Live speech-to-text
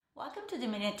Welcome to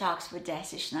Dominion Talks with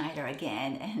Deci, Schneider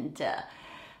again, and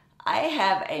I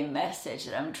have a message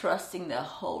that I'm trusting the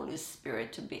Holy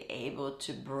Spirit to be able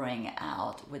to bring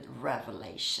out with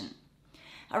revelation.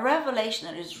 A revelation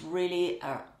that is really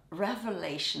a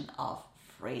revelation of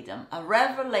freedom, a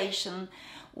revelation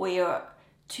where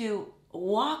to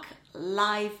walk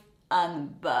life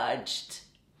unbudged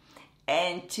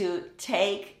and to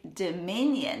take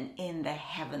dominion in the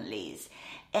heavenlies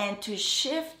and to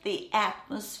shift the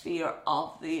atmosphere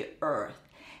of the earth.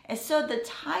 And so the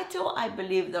title I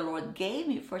believe the Lord gave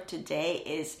me for today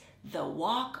is The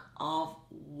Walk of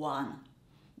One.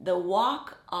 The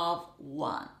Walk of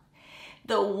One.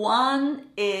 The one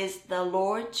is the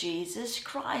Lord Jesus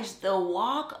Christ, the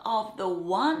walk of the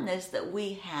oneness that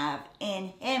we have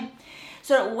in Him.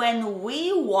 So that when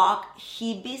we walk,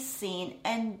 He be seen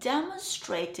and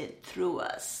demonstrated through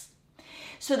us.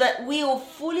 So that we will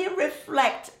fully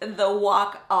reflect the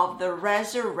walk of the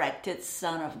resurrected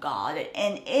Son of God.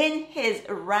 And in His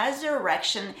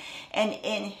resurrection and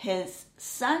in His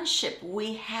sonship,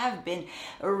 we have been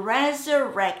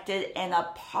resurrected and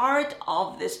a part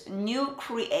of this new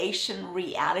creation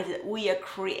reality that we are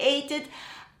created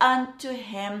unto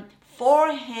Him,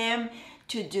 for Him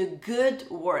to do good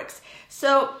works.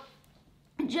 So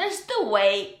just the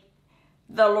way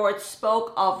the Lord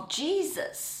spoke of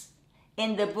Jesus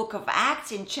in the book of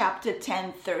Acts in chapter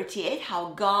 10:38, how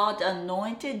God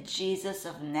anointed Jesus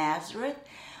of Nazareth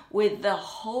with the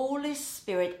Holy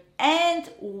Spirit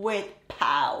and with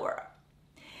power.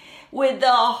 With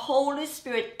the Holy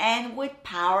Spirit and with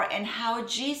power, and how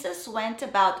Jesus went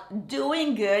about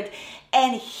doing good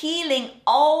and healing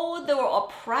all that were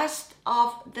oppressed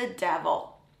of the devil.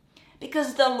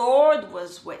 Because the Lord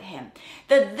was with him.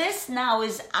 That this now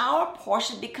is our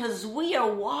portion because we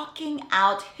are walking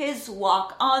out His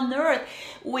walk on earth.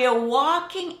 We are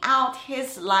walking out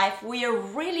His life. We are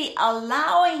really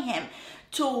allowing Him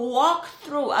to walk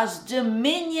through us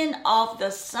dominion of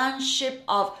the sonship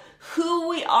of who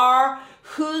we are,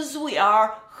 whose we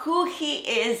are, who He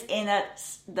is in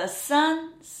us, the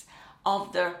sons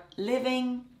of the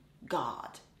living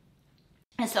God.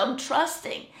 And so I'm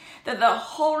trusting that the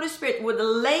Holy Spirit would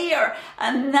layer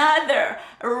another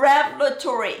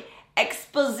revelatory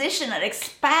exposition and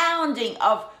expounding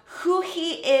of who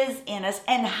He is in us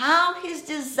and how His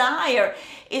desire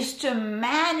is to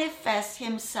manifest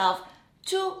Himself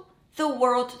to the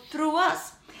world through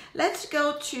us. Let's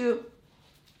go to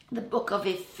the book of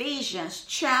Ephesians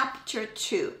chapter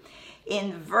 2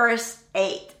 in verse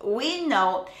 8. We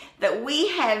know that we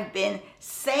have been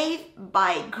saved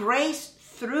by grace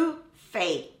through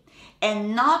faith,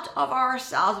 and not of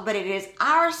ourselves, but it is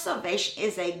our salvation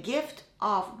is a gift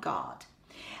of God.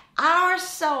 Our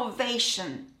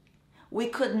salvation we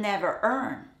could never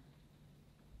earn.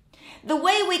 The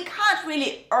way we can't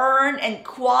really earn and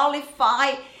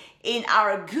qualify in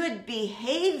our good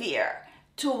behavior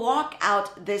to walk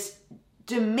out this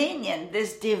dominion,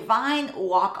 this divine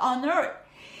walk on earth.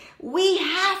 We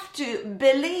have to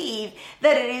believe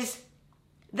that it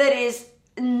is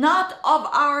not of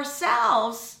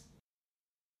ourselves,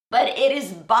 but it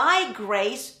is by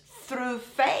grace through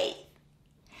faith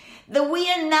that we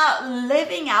are now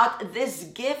living out this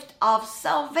gift of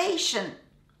salvation.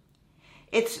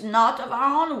 It's not of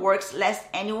our own works, lest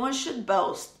anyone should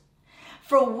boast.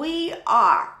 For we,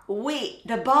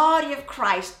 the body of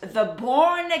Christ, the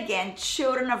born again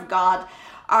children of God,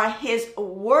 are His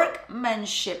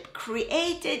workmanship,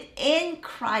 created in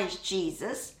Christ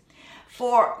Jesus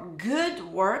for good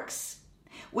works,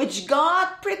 which God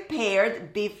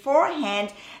prepared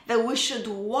beforehand that we should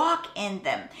walk in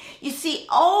them. You see,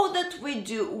 all that we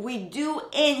do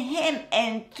in Him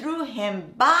and through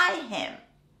Him, by Him.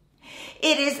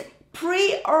 It is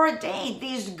preordained,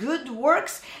 these good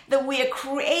works that we are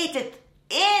created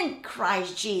in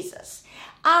Christ Jesus.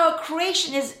 Our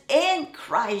creation is in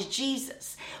Christ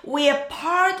Jesus. We are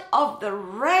part of the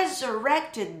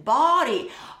resurrected body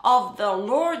of the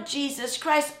Lord Jesus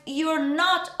Christ. You're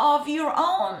not of your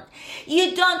own.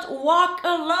 You don't walk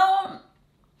alone.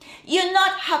 You're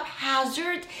not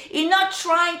haphazard. You're not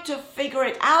trying to figure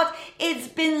it out. It's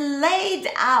been laid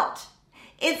out.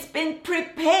 It's been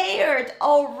prepared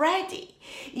already.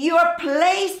 You are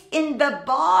placed in the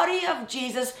body of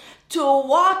Jesus to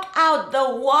walk out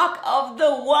the walk of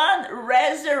the one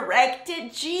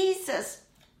resurrected Jesus,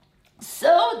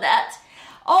 so that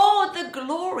all the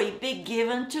glory be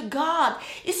given to God.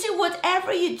 You see,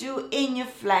 whatever you do in your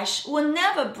flesh will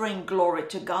never bring glory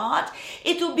to God.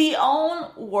 It will be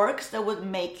own works that would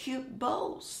make you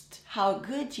boast how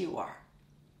good you are,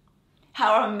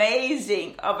 how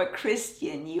amazing of a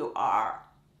Christian you are.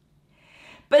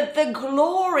 but the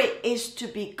glory is to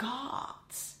be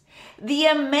God's. The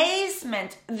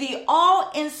amazement, the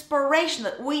awe-inspiration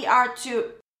that we are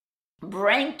to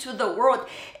bring to the world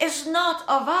is not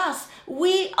of us.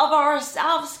 We of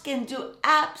ourselves can do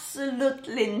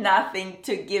absolutely nothing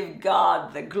to give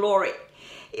God the glory.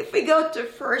 If we go to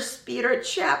 1 Peter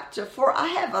chapter 4, I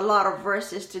have a lot of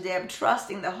verses today. I'm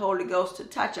trusting the Holy Ghost to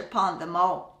touch upon them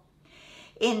all.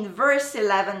 In verse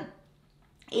 11,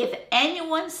 if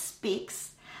anyone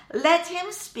speaks, let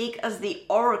him speak as the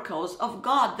oracles of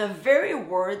God, the very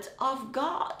words of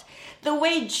God, the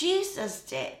way Jesus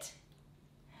did.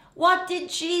 What did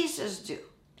Jesus do?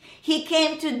 He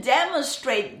came to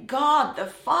demonstrate God the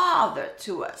Father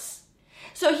to us.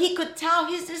 So he could tell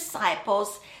his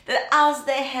disciples that as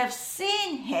they have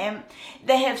seen him,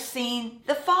 they have seen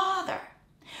the Father.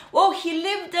 Well, he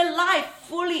lived a life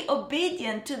fully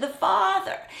obedient to the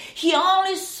Father. He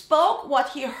only spoke what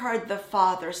he heard the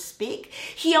Father speak.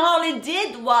 He only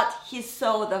did what he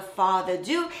saw the Father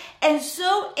do. And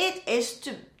so it is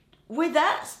to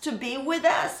be with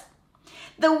us.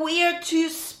 That we are to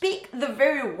speak the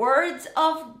very words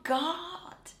of God.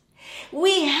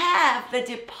 We have the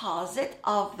deposit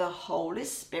of the Holy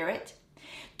Spirit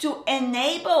to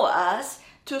enable us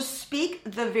to speak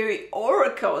the very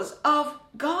oracles of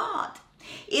God.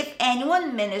 If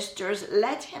anyone ministers,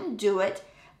 let him do it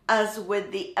as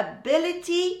with the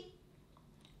ability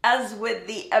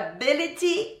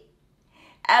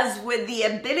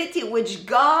which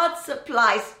God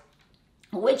supplies,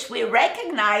 which we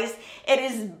recognize it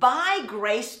is by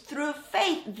grace through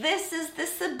faith. This is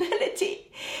this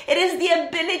ability. It is the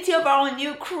ability of our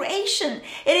new creation.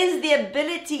 It is the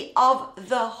ability of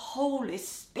the Holy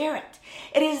Spirit.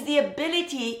 It is the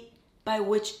ability by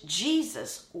which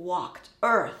Jesus walked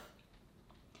earth.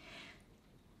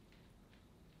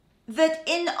 That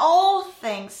in all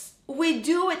things we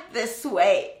do it this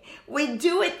way. We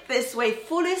do it this way,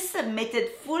 fully submitted,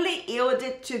 fully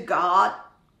yielded to God,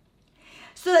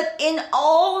 so that in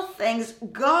all things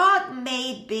God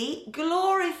may be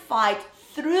glorified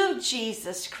through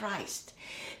Jesus Christ.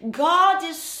 God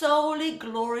is solely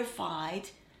glorified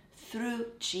through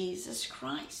Jesus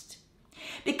Christ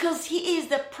because he is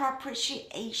the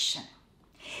propitiation.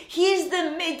 He is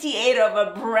the mediator of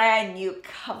a brand new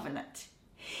covenant.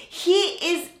 He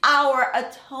is our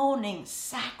atoning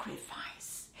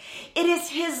sacrifice. It is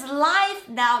his life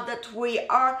now that we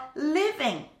are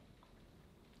living.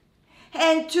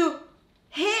 And to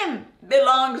him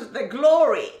belongs the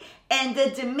glory and the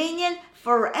dominion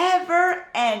forever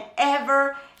and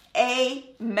ever.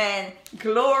 Amen.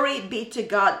 Glory be to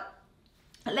God.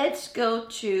 Let's go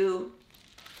to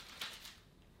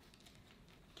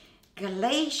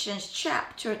Galatians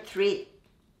chapter 3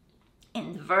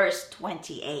 in verse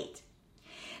 28.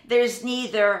 There's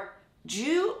neither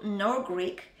Jew nor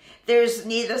Greek. There's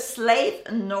neither slave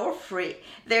nor free.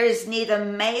 There is neither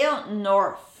male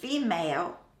nor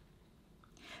female.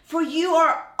 For you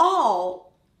are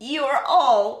all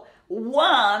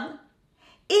one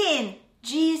in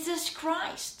Jesus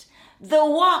Christ. The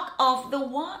walk of the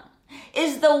one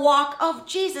is the walk of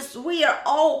Jesus. We are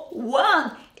all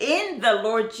one in the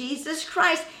Lord Jesus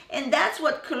Christ. And that's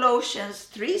what Colossians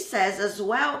 3 says as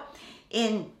well.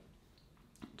 In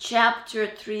chapter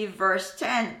 3, verse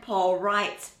 10, Paul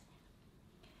writes,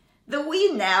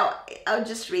 I'll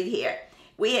just read here.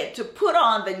 We had to put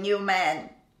on the new man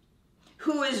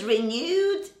who is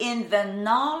renewed in the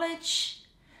knowledge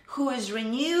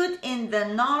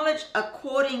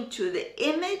according to the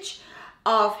image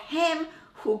of him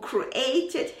who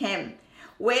created him,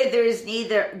 where there is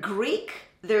neither Greek,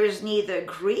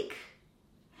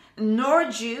 nor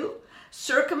Jew,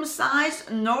 circumcised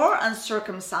nor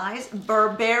uncircumcised,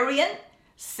 barbarian,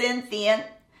 Scythian,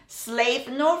 slave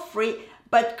nor free,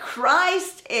 but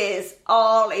Christ is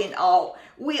all in all.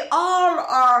 We all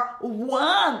are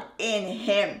one in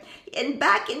him. And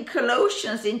back in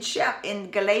Galatians,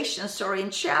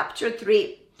 chapter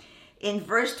 3, in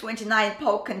verse 29,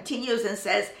 Paul continues and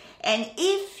says, and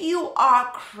if you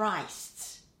are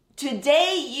Christ's,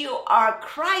 today you are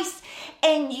Christ,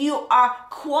 and you are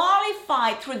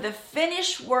qualified through the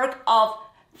finished work of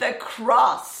the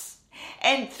cross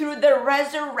and through the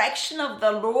resurrection of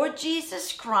the Lord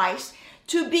Jesus Christ,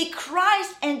 to be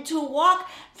Christ and to walk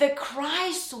the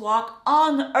Christ walk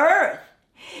on earth.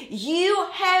 You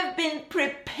have been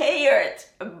prepared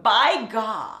by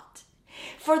God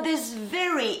for this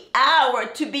very hour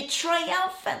to be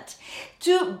triumphant,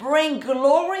 to bring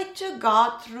glory to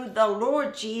God through the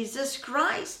Lord Jesus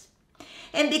Christ.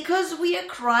 And because we are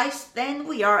Christ, then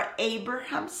we are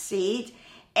Abraham's seed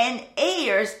and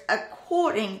heirs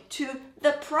according to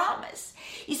the promise.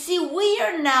 You see, we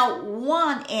are now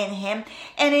one in him,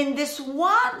 and in this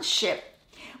one-ship,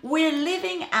 we're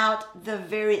living out the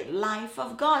very life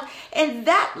of God. And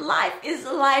that life is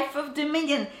a life of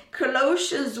dominion.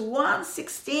 Colossians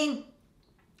 1:16,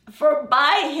 for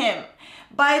by him,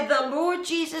 by the Lord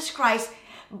Jesus Christ,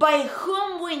 by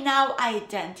whom we now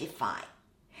identify,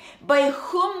 by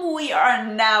whom we are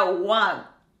now one,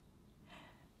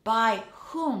 by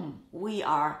whom we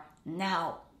are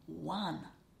now one.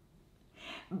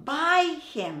 By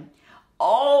him,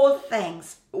 all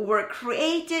things were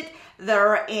created that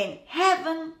are in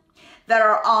heaven, that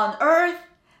are on earth,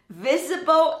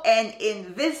 visible and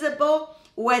invisible,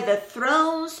 whether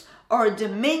thrones or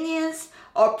dominions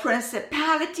or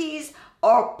principalities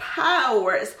or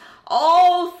powers.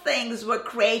 All things were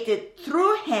created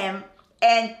through him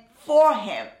and for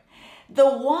him, the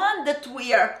one that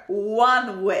we are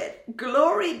one with.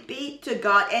 Glory be to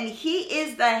God. And he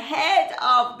is the head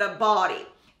of the body,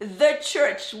 the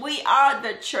church. We are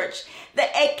the church, the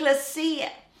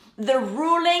ecclesia, the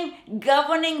ruling,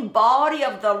 governing body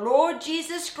of the Lord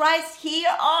Jesus Christ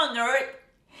here on earth,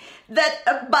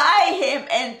 that by him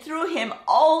and through him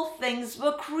all things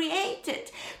were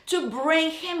created to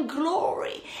bring him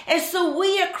glory. And so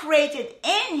we are created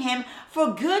in him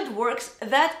for good works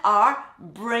that are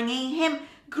bringing him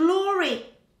glory.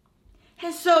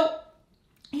 And so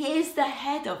he is the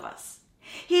head of us.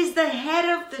 He is the head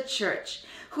of the church,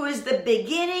 who is the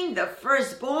beginning, the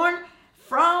firstborn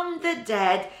from the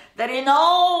dead, that in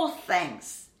all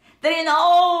things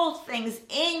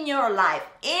in your life,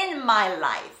 in my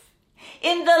life,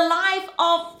 in the life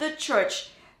of the church,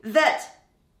 that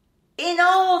in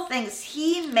all things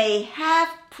he may have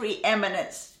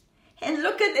preeminence. And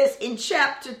look at this in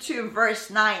chapter 2, verse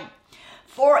 9.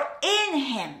 For in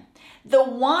him, the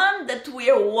one that we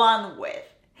are one with,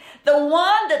 the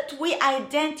one that we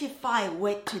identify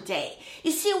with today.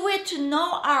 You see, we're to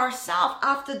know ourselves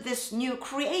after this new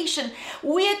creation.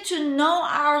 We're to know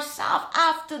ourselves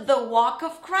after the walk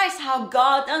of Christ, how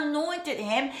God anointed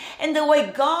him, and the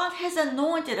way God has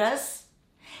anointed us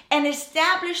and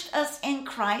established us in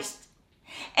Christ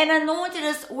and anointed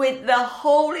us with the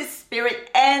Holy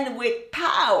Spirit and with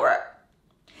power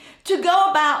to go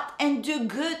about and do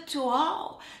good to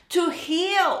all, to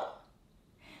heal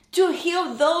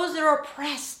those that are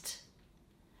oppressed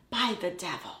by the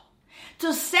devil,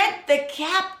 to set the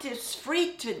captives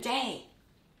free today.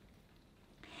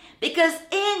 Because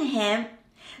in him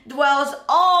dwells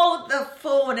all the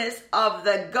fullness of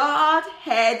the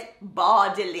Godhead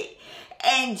bodily.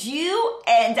 And you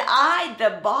and I,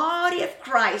 the body of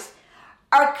Christ,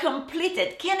 are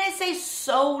completed. Can I say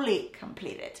solely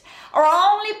completed? Our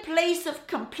only place of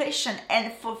completion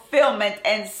and fulfillment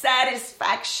and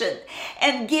satisfaction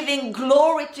and giving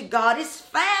glory to God is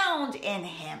found in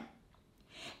him.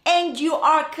 And you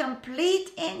are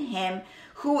complete in him,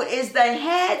 who is the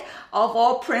head of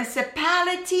all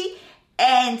principality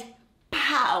and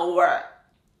power.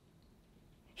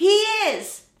 He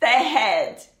is the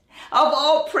head of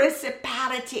all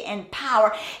principality and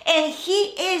power. And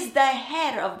he is the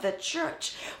head of the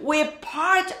church. We're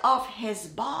part of his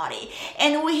body.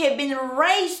 And we have been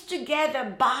raised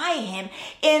together by him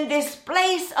in this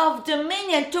place of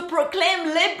dominion to proclaim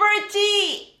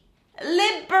liberty.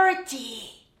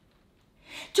 Liberty.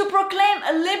 To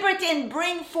proclaim liberty and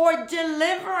bring forth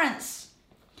deliverance.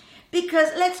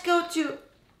 Because let's go to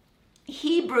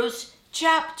Hebrews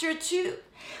chapter 2.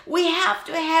 We have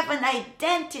to have an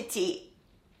identity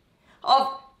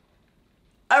of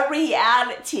a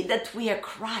reality that we are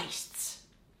Christ's,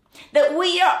 that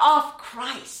we are of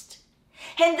Christ.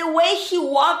 And the way he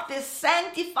walked this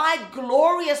sanctified,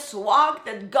 glorious walk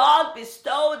that God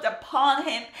bestowed upon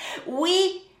him,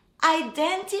 we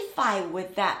identify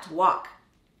with that walk.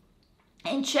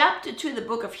 In chapter 2, the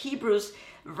book of Hebrews,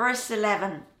 verse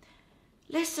 11,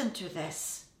 listen to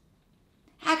this.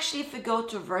 Actually, if we go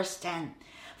to verse 10,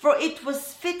 for it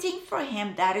was fitting for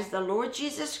him, that is the Lord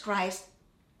Jesus Christ,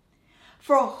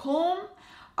 for whom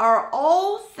are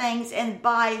all things and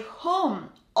by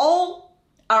whom all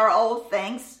are all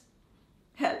things.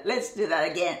 Let's do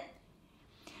that again.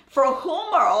 For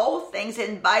whom are all things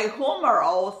and by whom are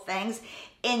all things,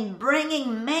 in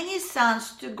bringing many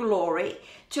sons to glory,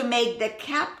 to make the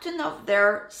captain of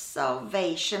their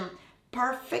salvation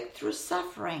perfect through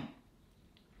suffering.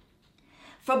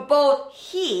 For both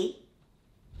he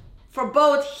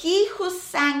who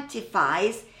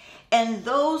sanctifies and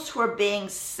those who are being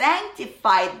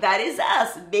sanctified, that is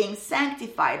us being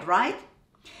sanctified, right?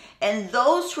 And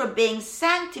those who are being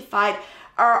sanctified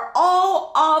are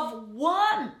all of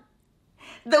one.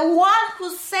 The one who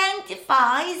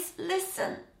sanctifies,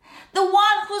 listen, The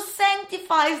one who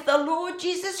sanctifies the Lord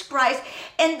Jesus Christ,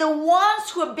 and the ones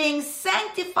who are being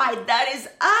sanctified, that is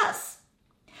us,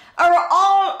 are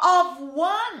all of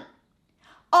one.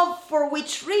 For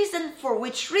which reason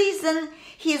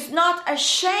he is not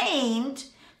ashamed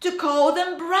to call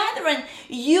them brethren.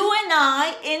 You and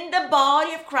I, in the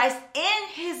body of Christ, in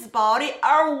his body,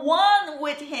 are one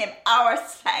with him, our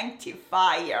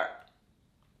sanctifier.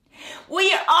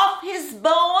 We are of his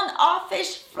bone, of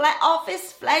his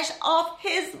flesh, of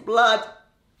his blood.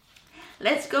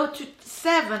 Let's go to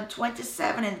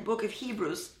 7:27 in the book of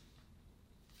Hebrews.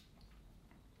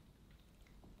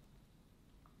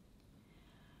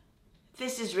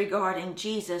 This is regarding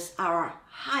Jesus, our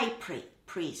high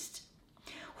priest,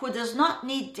 who does not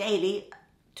need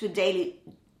to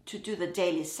do the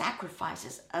daily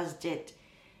sacrifices as did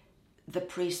the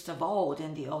priests of old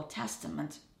in the Old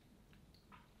Testament,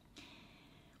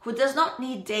 who does not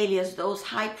need daily as those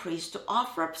high priests to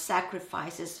offer up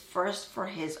sacrifices first for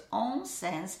his own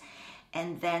sins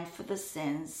and then for the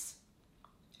sins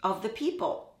of the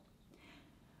people.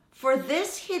 For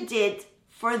this,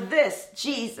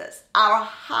 Jesus, our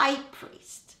high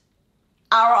priest,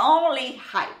 our only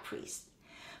high priest,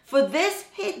 for this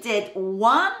he did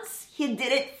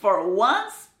it for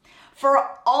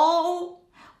all,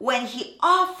 when he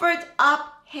offered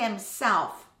up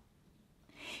himself.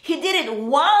 He did it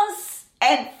once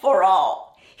and for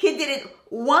all. He did it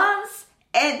once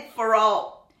and for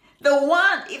all. The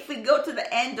one, if we go to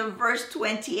the end of verse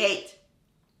 28,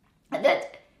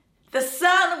 that the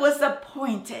Son was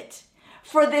appointed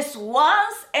for this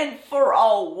once and for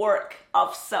all work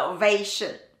of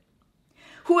salvation,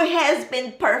 who has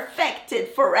been perfected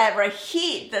forever.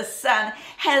 He, the Son,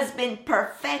 has been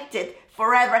perfected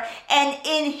forever. And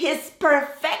in his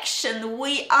perfection,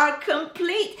 we are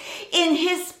complete. In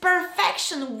his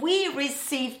perfection, we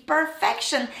receive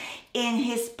perfection. In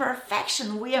his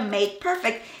perfection, we are made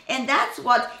perfect. And that's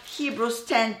what Hebrews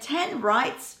 10:10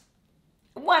 writes.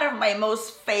 One of my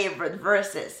most favorite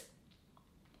verses.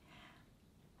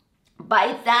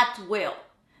 By that will,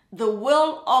 the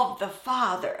will of the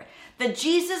Father, that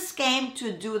Jesus came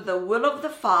to do the will of the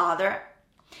Father,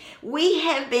 we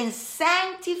have been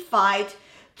sanctified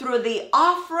through the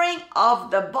offering of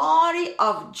the body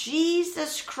of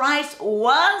Jesus Christ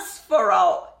once for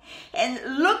all.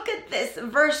 And look at this,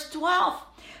 verse 12.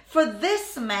 For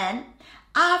this man,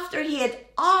 after he had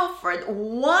offered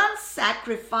one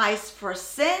sacrifice for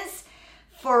sins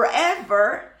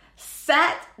forever,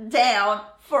 sat down.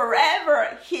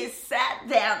 Forever he sat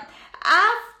down.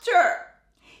 After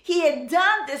he had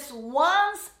done this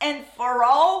once and for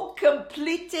all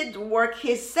completed work,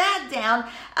 he sat down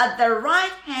at the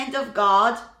right hand of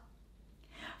God.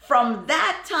 From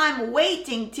that time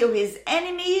waiting till his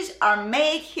enemies are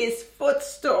made his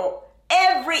footstool.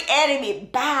 Every enemy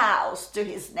bows to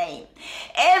his name.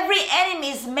 Every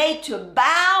enemy is made to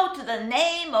bow to the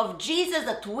name of Jesus,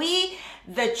 that we,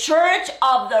 the church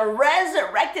of the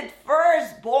resurrected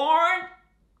firstborn,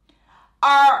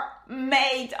 are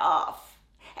made of.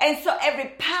 And so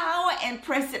every power and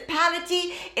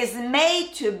principality is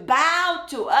made to bow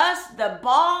to us, the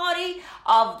body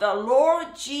of the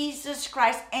Lord Jesus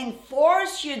Christ.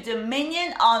 Enforce your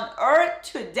dominion on earth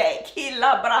today.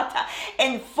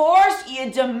 Enforce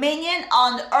your dominion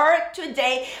on earth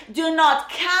today. Do not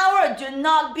cower, do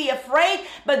not be afraid,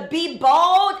 but be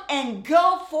bold and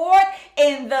go forth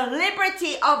in the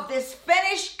liberty of this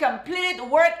finished, completed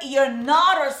work. You're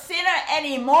not a sinner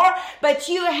anymore, but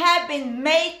you have been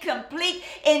made complete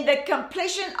in the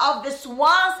completion of this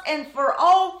once and for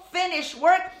all finished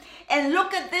work. And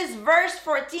look at this verse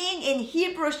 14 in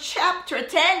Hebrews chapter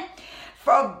 10.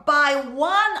 For by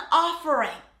one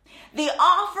offering, the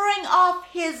offering of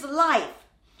his life,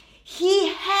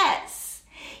 he has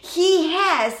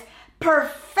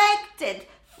perfected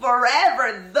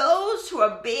forever those who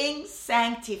are being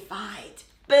sanctified.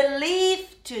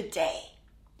 Believe today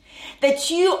that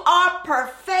you are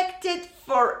perfected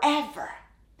forever.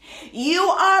 You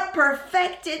are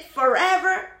perfected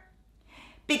forever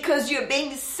because you're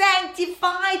being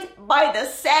sanctified by the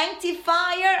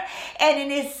sanctifier, and in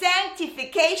his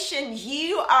sanctification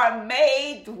you are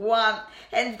made one.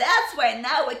 And that's why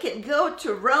now we can go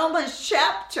to Romans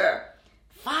chapter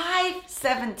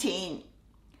 5:17,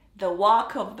 the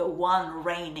walk of the one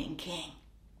reigning king.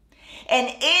 And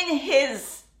in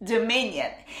his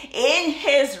dominion, in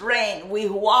his reign, we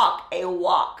walk a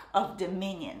walk of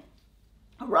dominion.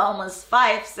 Romans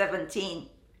 5:17.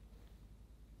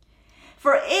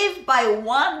 For if by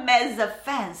one man's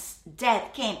offense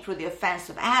death came through the offense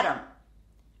of Adam,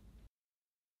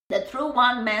 that through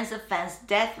one man's offense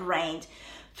death reigned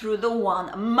through the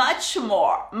one, much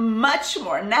more,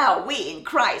 now we in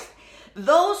Christ,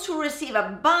 those who receive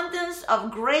abundance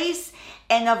of grace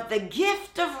and of the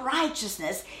gift of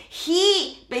righteousness.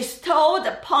 He bestowed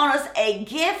upon us a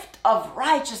gift of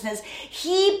righteousness.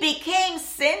 He became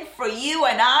sin for you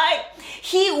and I.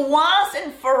 He once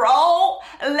and for all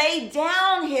laid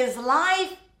down his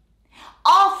life,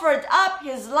 offered up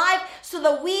his life so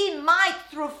that we might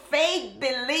through faith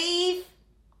believe,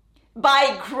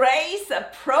 by grace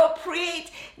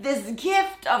appropriate this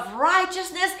gift of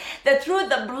righteousness, that through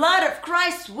the blood of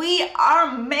Christ we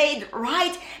are made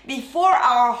right before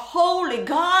our holy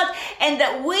God, and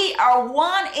that we are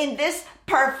one in this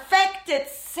perfected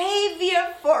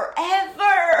Savior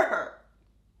forever.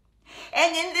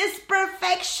 And in this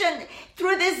perfection,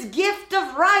 through this gift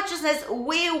of righteousness,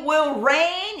 we will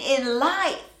reign in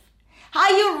life.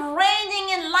 Are you reigning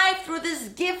in life through this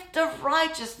gift of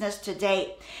righteousness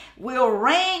today? We'll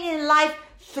reign in life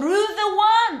through the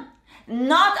one,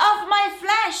 not of my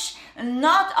flesh,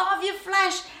 not of your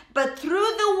flesh, but through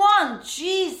the one,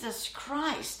 Jesus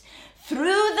Christ. Through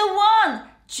the one,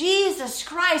 Jesus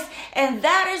Christ. And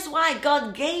that is why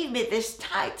God gave me this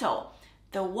title,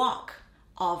 The Walk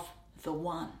of the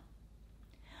One.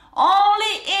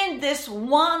 Only in this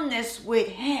oneness with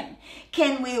him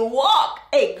can we walk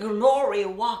a glory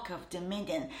walk of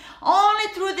dominion. Only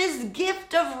through this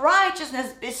gift of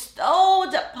righteousness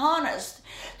bestowed upon us,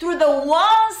 through the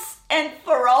once and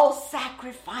for all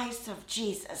sacrifice of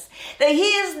Jesus, that he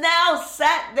is now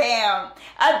sat down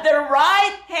at the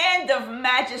right hand of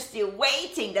majesty,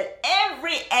 waiting that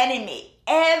every enemy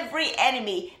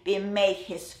be made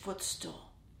his footstool.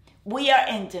 We are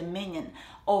in dominion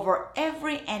over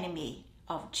every enemy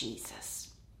of Jesus.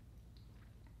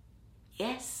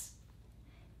 Yes,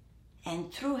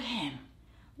 and through him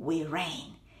we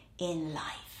reign in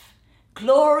life.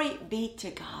 Glory be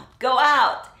to God. Go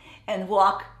out and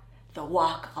walk the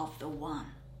walk of the one.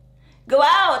 Go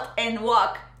out and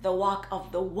walk the walk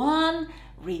of the one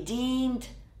redeemed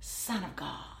Son of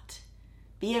God.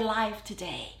 Be alive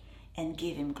today and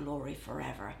give him glory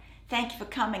forever. Thank you for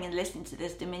coming and listening to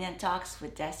this Dominion Talks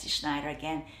with Deci Schneider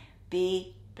again.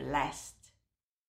 Be blessed.